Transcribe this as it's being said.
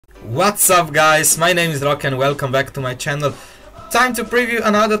What's up guys, my name is Rock and welcome back to my channel. Time to preview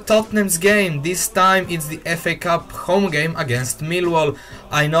another Tottenham's game. This time it's the FA Cup home game against Millwall.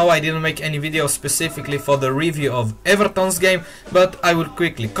 I know I didn't make any video specifically for the review of Everton's game, but I will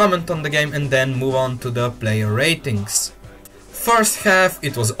quickly comment on the game and then move on to the player ratings. First half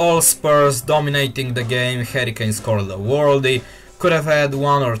it was all Spurs dominating the game. Harry Kane scored a worldie, could have had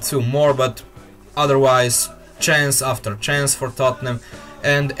one or two more, but otherwise chance after chance for Tottenham.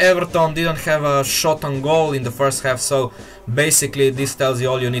 And Everton didn't have a shot on goal in the first half, so basically this tells you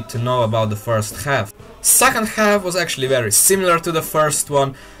all you need to know about the first half. Second half was actually very similar to the first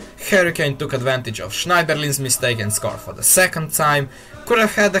one. Harry Kane took advantage of Schneiderlin's mistake and scored for the second time. Could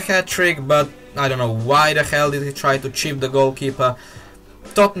have had a hat-trick, but I don't know why the hell did he try to chip the goalkeeper.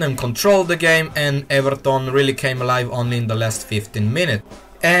 Tottenham controlled the game and Everton really came alive only in the last 15 minutes.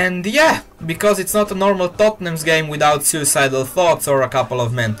 And yeah, because it's not a normal Tottenham's game without suicidal thoughts or a couple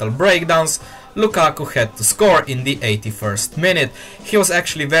of mental breakdowns, Lukaku had to score in the 81st minute. He was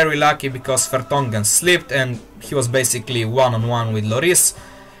actually very lucky because Vertonghen slipped and he was basically one-on-one with Lloris.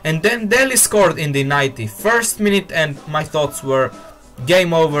 And then Dele scored in the 91st minute and my thoughts were,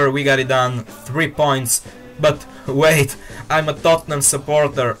 game over, we got it done, 3 points. But wait, I'm a Tottenham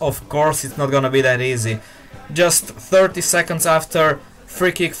supporter, of course it's not gonna be that easy. Just 30 seconds after,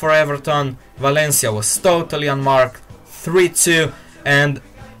 free kick for Everton, Valencia was totally unmarked, 3-2, and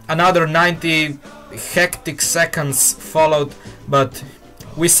another 90 hectic seconds followed, but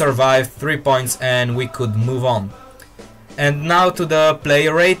we survived, 3 points and we could move on. And now to the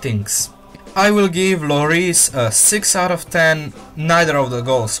player ratings. I will give Lloris a 6 out of 10, neither of the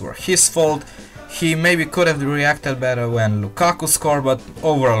goals were his fault. He maybe could have reacted better when Lukaku scored, but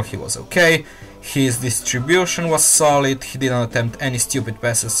overall he was okay. His distribution was solid, he didn't attempt any stupid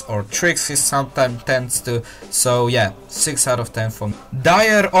passes or tricks he sometimes tends to, so yeah, 6 out of 10 for me.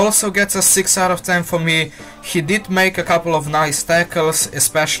 Dyer also gets a 6 out of 10 for me. He did make a couple of nice tackles,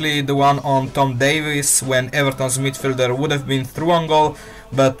 especially the one on Tom Davies when Everton's midfielder would have been through on goal,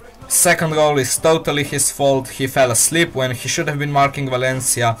 but second goal is totally his fault. He fell asleep when he should have been marking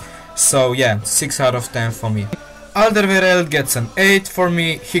Valencia, so yeah, 6 out of 10 for me. Alderweireld gets an 8 for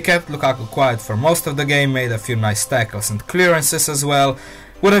me. He kept Lukaku quiet for most of the game, made a few nice tackles and clearances as well.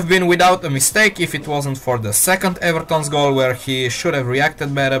 Would have been without a mistake if it wasn't for the second Everton's goal where he should have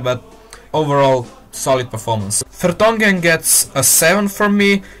reacted better, but overall solid performance. Vertonghen gets a 7 from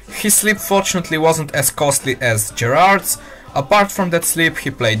me. His sleep fortunately wasn't as costly as Gerrard's. Apart from that sleep,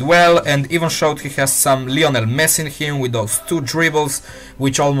 he played well and even showed he has some Lionel Messi in him with those 2 dribbles,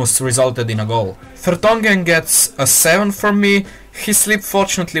 which almost resulted in a goal. Vertonghen gets a 7 from me. His sleep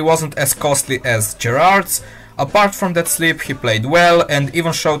fortunately wasn't as costly as Gerrard's. Apart from that sleep, he played well and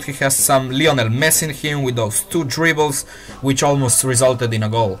even showed he has some Lionel Messi in him with those 2 dribbles, which almost resulted in a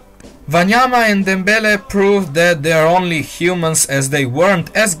goal. Wanyama and Dembele proved that they are only humans, as they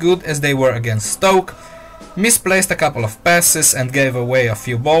weren't as good as they were against Stoke. Misplaced a couple of passes and gave away a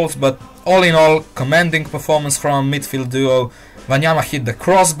few balls, but all in all, commanding performance from a midfield duo. Wanyama hit the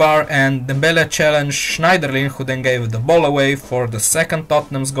crossbar and Dembele challenged Schneiderlin, who then gave the ball away for the second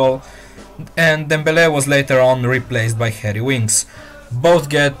Tottenham's goal, and Dembele was later on replaced by Harry Winks. Both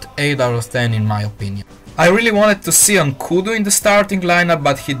get 8 out of 10 in my opinion. I really wanted to see Nkudu in the starting lineup,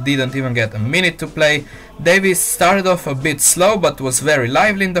 but he didn't even get a minute to play. Davies started off a bit slow but was very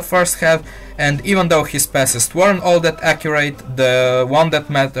lively in the first half, and even though his passes weren't all that accurate, the one that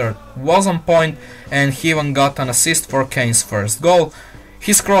mattered was on point and he even got an assist for Kane's first goal.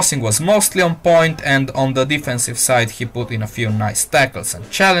 His crossing was mostly on point and on the defensive side he put in a few nice tackles and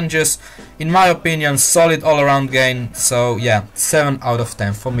challenges. In my opinion, solid all-around game, so yeah, 7 out of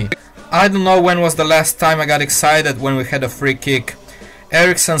 10 for me. I don't know when was the last time I got excited when we had a free kick.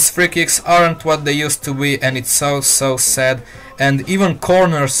 Eriksen's free kicks aren't what they used to be and it's so sad, and even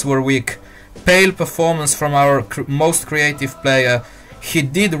corners were weak. Pale performance from our most creative player. He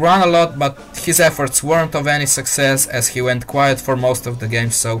did run a lot, but his efforts weren't of any success as he went quiet for most of the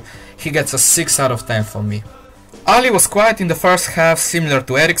game, so he gets a 6 out of 10 for me. Ali was quiet in the first half, similar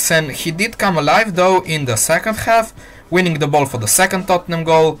to Eriksen. He did come alive though in the second half, winning the ball for the second Tottenham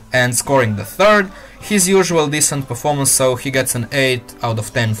goal and scoring the third. His usual decent performance, so he gets an 8 out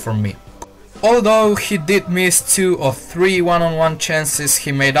of 10 from me. Although he did miss 2 or 3 one-on-one chances,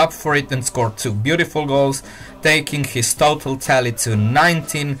 he made up for it and scored 2 beautiful goals, taking his total tally to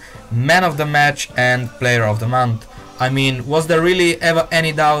 19, man of the match and player of the month. I mean, was there really ever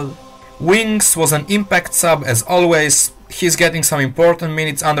any doubt? Winks was an impact sub as always. He's getting some important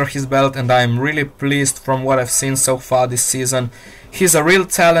minutes under his belt and I'm really pleased from what I've seen so far this season. He's a real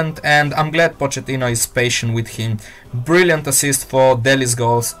talent and I'm glad Pochettino is patient with him. Brilliant assist for Dele's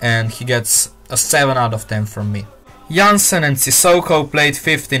goals and he gets a 7 out of 10 from me. Janssen and Sissoko played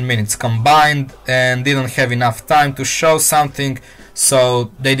 15 minutes combined and didn't have enough time to show something,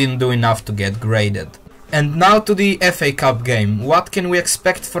 so they didn't do enough to get graded. And now to the FA Cup game. What can we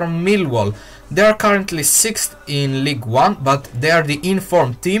expect from Millwall? They are currently 6th in League 1, but they are the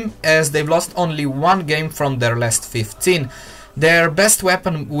informed team as they've lost only one game from their last 15. Their best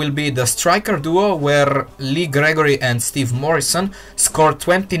weapon will be the striker duo, where Lee Gregory and Steve Morrison scored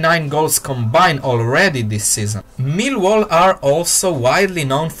 29 goals combined already this season. Millwall are also widely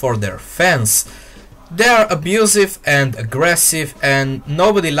known for their fans. They are abusive and aggressive and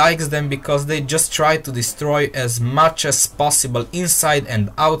nobody likes them because they just try to destroy as much as possible inside and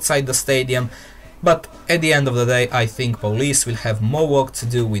outside the stadium. But at the end of the day, I think police will have more work to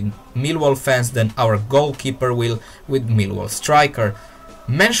do with Millwall fans than our goalkeeper will with Millwall striker.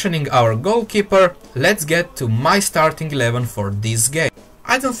 Mentioning our goalkeeper, let's get to my starting 11 for this game.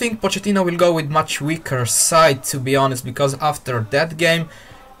 I don't think Pochettino will go with much weaker side, to be honest, because after that game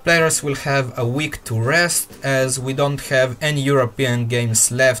players will have a week to rest as we don't have any European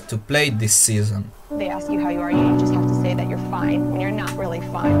games left to play this season. They ask you how you are, you just have to say that you're fine when you're not really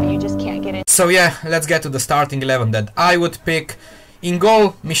fine, but you just can't get in. So yeah, let's get to the starting 11 that I would pick. In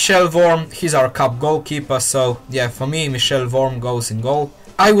goal, Michel Vorm, he's our cup goalkeeper, so yeah, for me Michel Vorm goes in goal.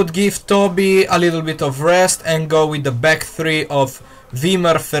 I would give Toby a little bit of rest and go with the back three of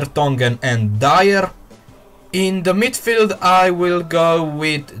Wimmer, Vertonghen and Dyer. In the midfield I will go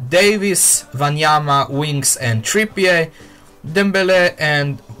with Davis, Wanyama, Winks and Trippier. Dembele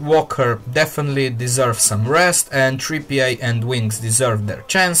and Walker definitely deserve some rest and Trippier and Winks deserve their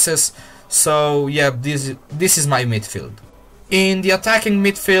chances. So yeah, this is my midfield. In the attacking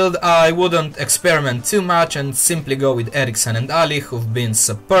midfield I wouldn't experiment too much and simply go with Eriksen and Ali, who've been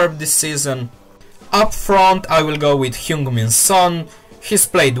superb this season. Up front I will go with Heung-min Son. He's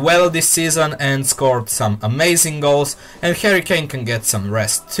played well this season and scored some amazing goals, and Harry Kane can get some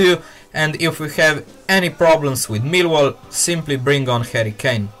rest too. And if we have any problems with Millwall, simply bring on Harry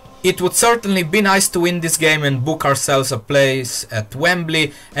Kane. It would certainly be nice to win this game and book ourselves a place at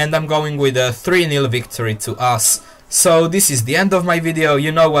Wembley, and I'm going with a 3-0 victory to us. So this is the end of my video.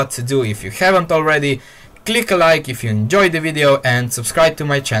 You know what to do if you haven't already. Click a like if you enjoyed the video and subscribe to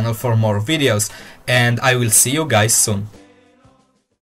my channel for more videos. And I will see you guys soon.